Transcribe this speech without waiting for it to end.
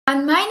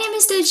name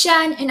is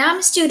Dilshan and I'm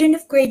a student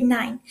of grade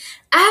 9.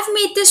 I have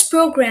made this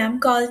program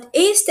called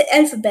Ace the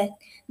Alphabet.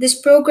 This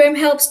program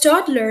helps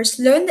toddlers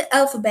learn the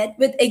alphabet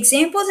with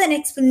examples and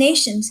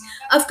explanations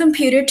of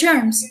computer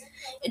terms.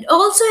 It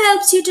also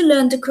helps you to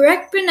learn the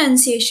correct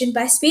pronunciation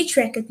by speech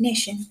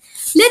recognition.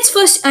 Let's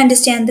first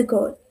understand the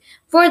code.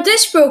 For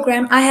this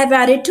program, I have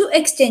added two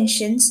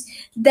extensions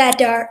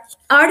that are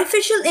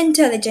artificial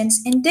intelligence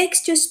and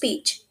text to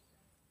speech.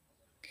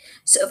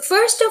 So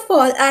first of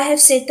all, I have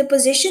set the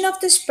position of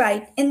the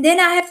sprite and then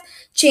I have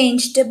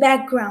changed the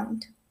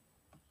background.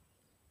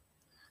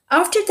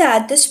 After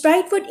that, the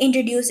sprite would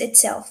introduce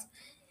itself.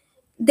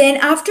 Then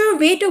after a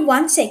wait of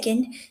 1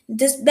 second,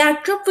 this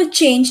backdrop would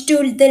change to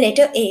the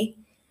letter A.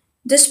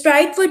 The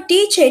sprite would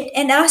teach it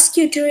and ask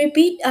you to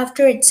repeat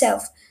after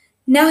itself.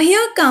 Now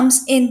here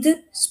comes in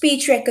the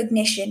speech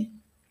recognition.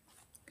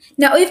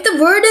 Now, if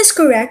the word is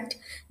correct,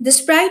 the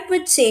sprite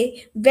would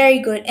say, very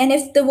good. And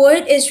if the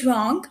word is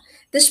wrong,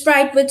 the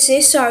sprite would say,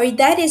 sorry,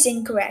 that is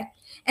incorrect.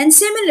 And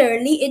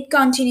similarly, it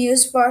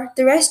continues for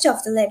the rest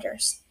of the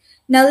letters.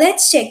 Now,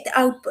 let's check the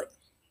output.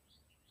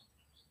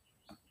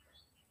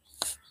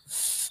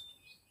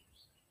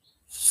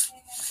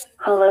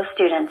 Hello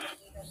students.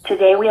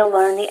 Today we'll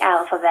learn the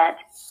alphabet.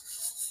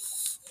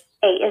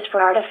 A is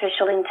for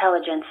artificial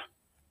intelligence.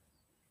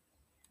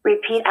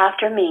 Repeat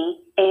after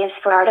me. A is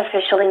for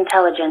artificial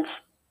intelligence.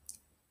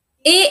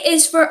 A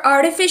is for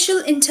artificial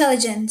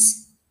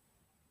intelligence.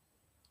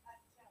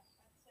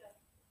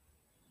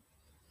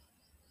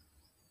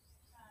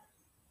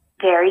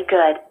 Very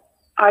good.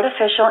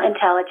 Artificial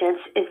intelligence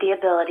is the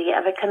ability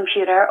of a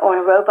computer or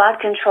a robot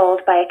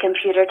controlled by a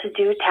computer to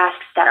do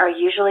tasks that are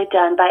usually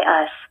done by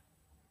us.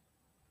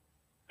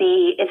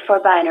 B is for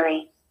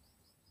binary.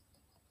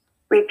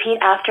 Repeat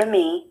after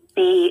me.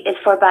 B is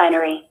for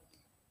binary.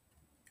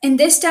 And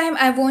this time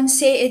I won't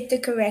say it the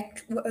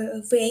correct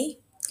way.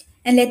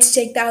 And let's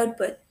check the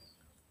output.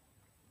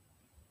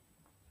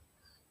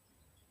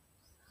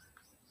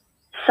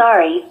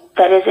 Sorry,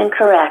 that is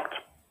incorrect.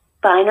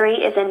 Binary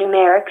is a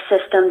numeric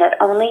system that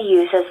only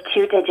uses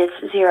two digits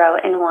 0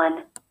 and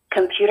 1.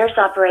 Computers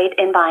operate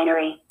in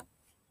binary.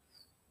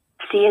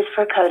 C is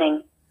for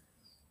coding.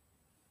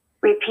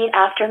 Repeat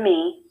after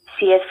me.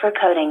 C is for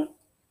coding.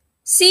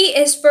 C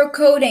is for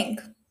coding.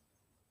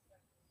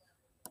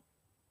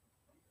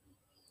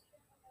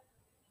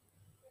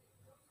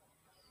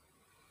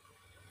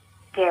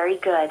 Very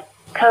good.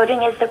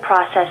 Coding is the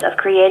process of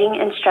creating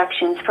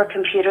instructions for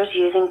computers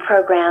using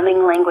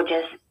programming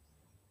languages.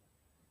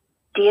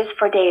 D is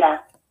for data.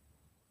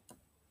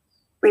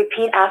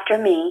 Repeat after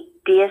me.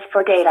 D is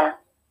for data.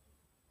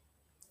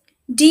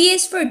 D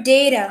is for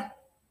data.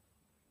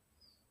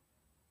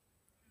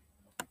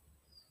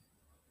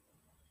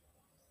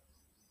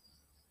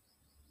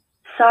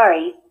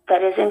 Sorry,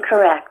 that is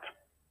incorrect.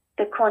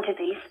 The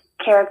quantities,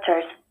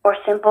 characters, or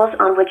symbols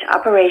on which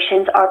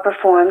operations are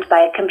performed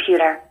by a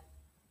computer.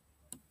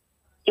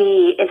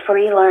 E is for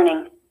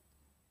e-learning.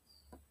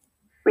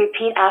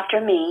 Repeat after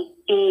me.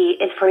 E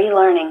is for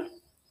e-learning.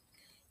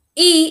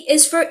 E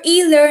is for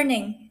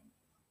e-learning.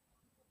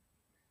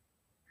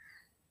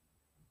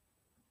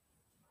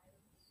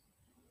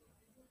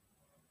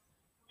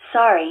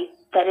 Sorry,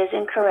 that is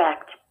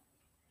incorrect.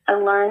 A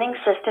learning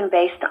system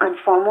based on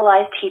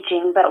formalized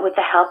teaching but with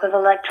the help of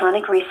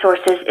electronic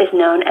resources is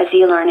known as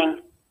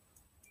e-learning.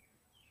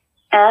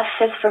 F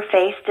is for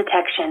face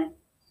detection.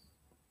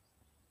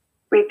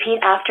 Repeat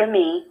after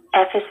me.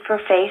 F is for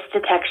face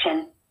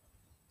detection.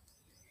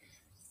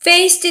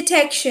 Face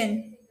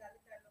detection.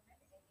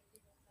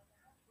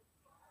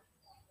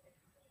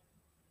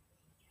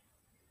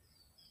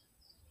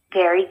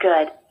 Very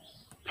good.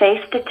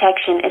 Face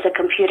detection is a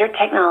computer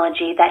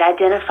technology that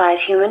identifies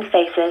human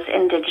faces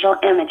in digital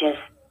images.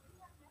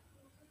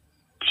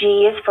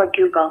 G is for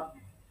Google.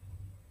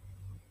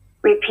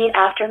 Repeat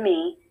after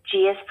me.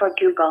 G is for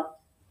Google.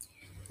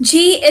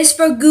 G is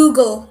for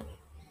Google.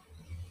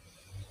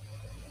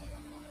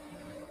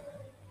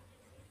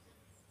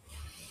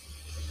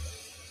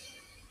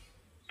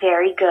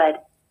 Very good.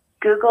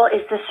 Google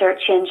is the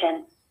search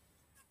engine.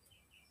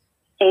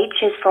 H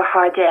is for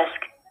hard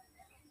disk.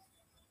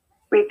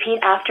 Repeat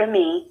after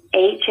me.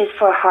 H is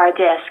for hard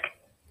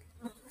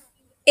disk.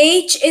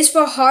 H is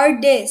for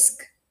hard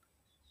disk.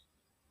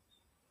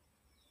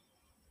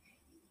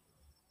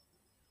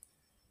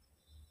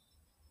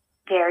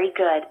 Very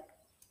good.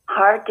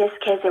 Hard disk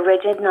is a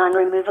rigid,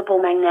 non-removable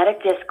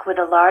magnetic disk with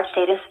a large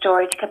data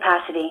storage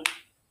capacity.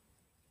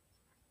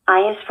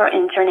 I is for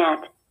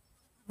Internet.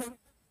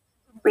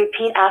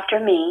 Repeat after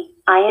me.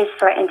 I is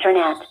for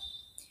Internet.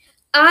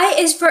 I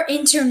is for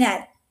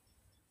Internet.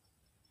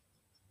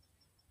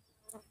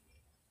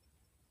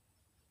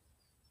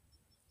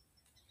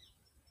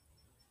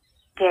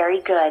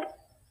 Very good.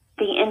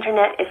 The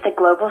Internet is the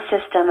global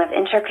system of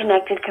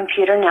interconnected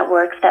computer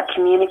networks that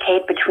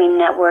communicate between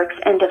networks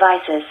and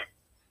devices.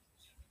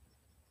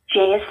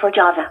 J is for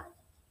Java.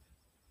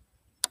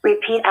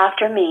 Repeat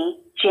after me.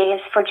 J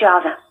is for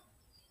Java.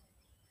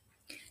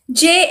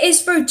 J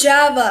is for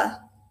Java.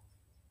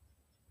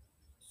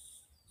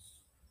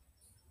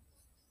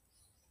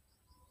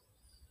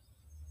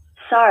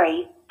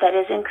 Sorry, that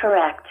is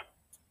incorrect.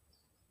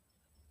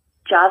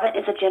 Java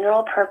is a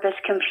general-purpose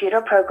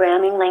computer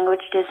programming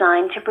language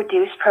designed to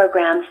produce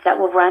programs that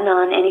will run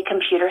on any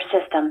computer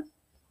system.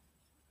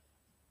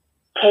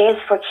 K is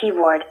for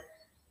keyboard.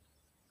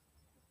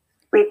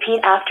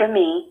 Repeat after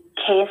me.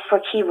 K is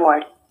for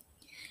keyboard.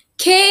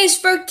 K is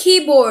for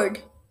keyboard.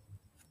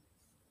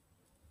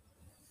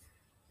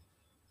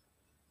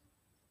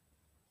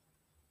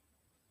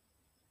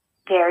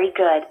 Very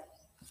good.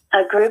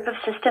 A group of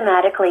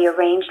systematically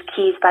arranged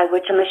keys by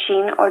which a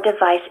machine or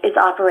device is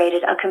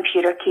operated, a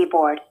computer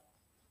keyboard.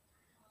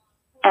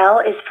 L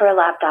is for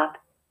laptop.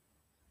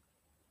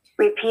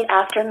 Repeat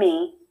after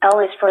me. L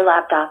is for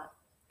laptop.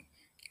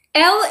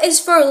 L is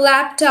for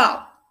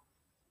laptop.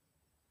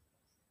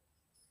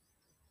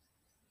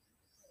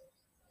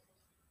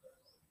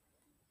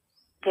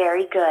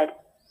 Very good.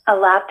 A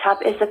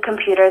laptop is a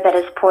computer that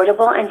is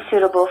portable and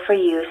suitable for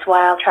use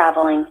while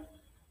traveling.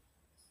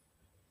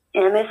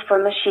 M is for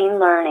machine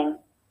learning.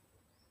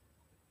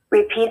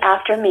 Repeat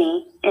after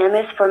me. M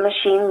is for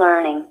machine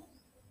learning.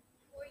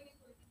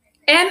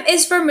 M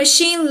is for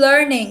machine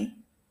learning.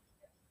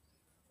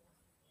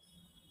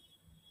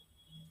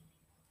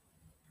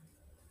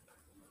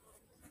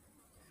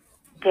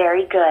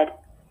 Very good.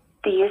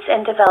 The use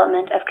and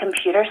development of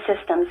computer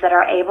systems that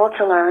are able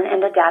to learn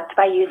and adapt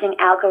by using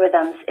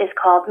algorithms is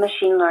called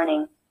machine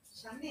learning.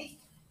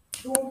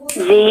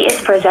 Z is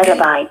for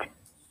zettabyte.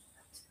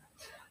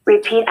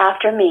 Repeat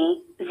after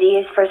me. Z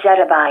is for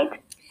zettabyte.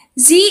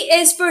 Z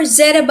is for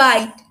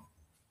zettabyte.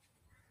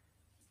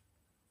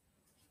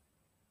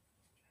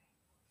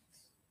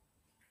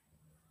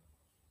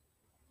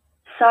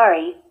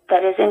 Sorry,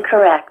 that is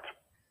incorrect.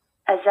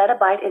 A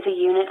zettabyte is a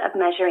unit of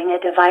measuring a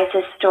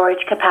device's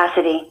storage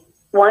capacity.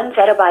 1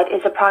 zettabyte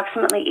is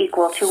approximately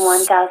equal to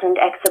 1,000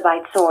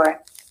 exabytes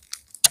or.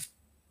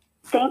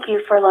 Thank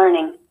you for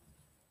learning.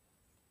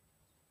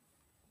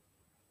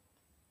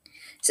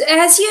 So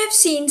as you have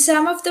seen,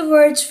 some of the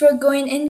words for going in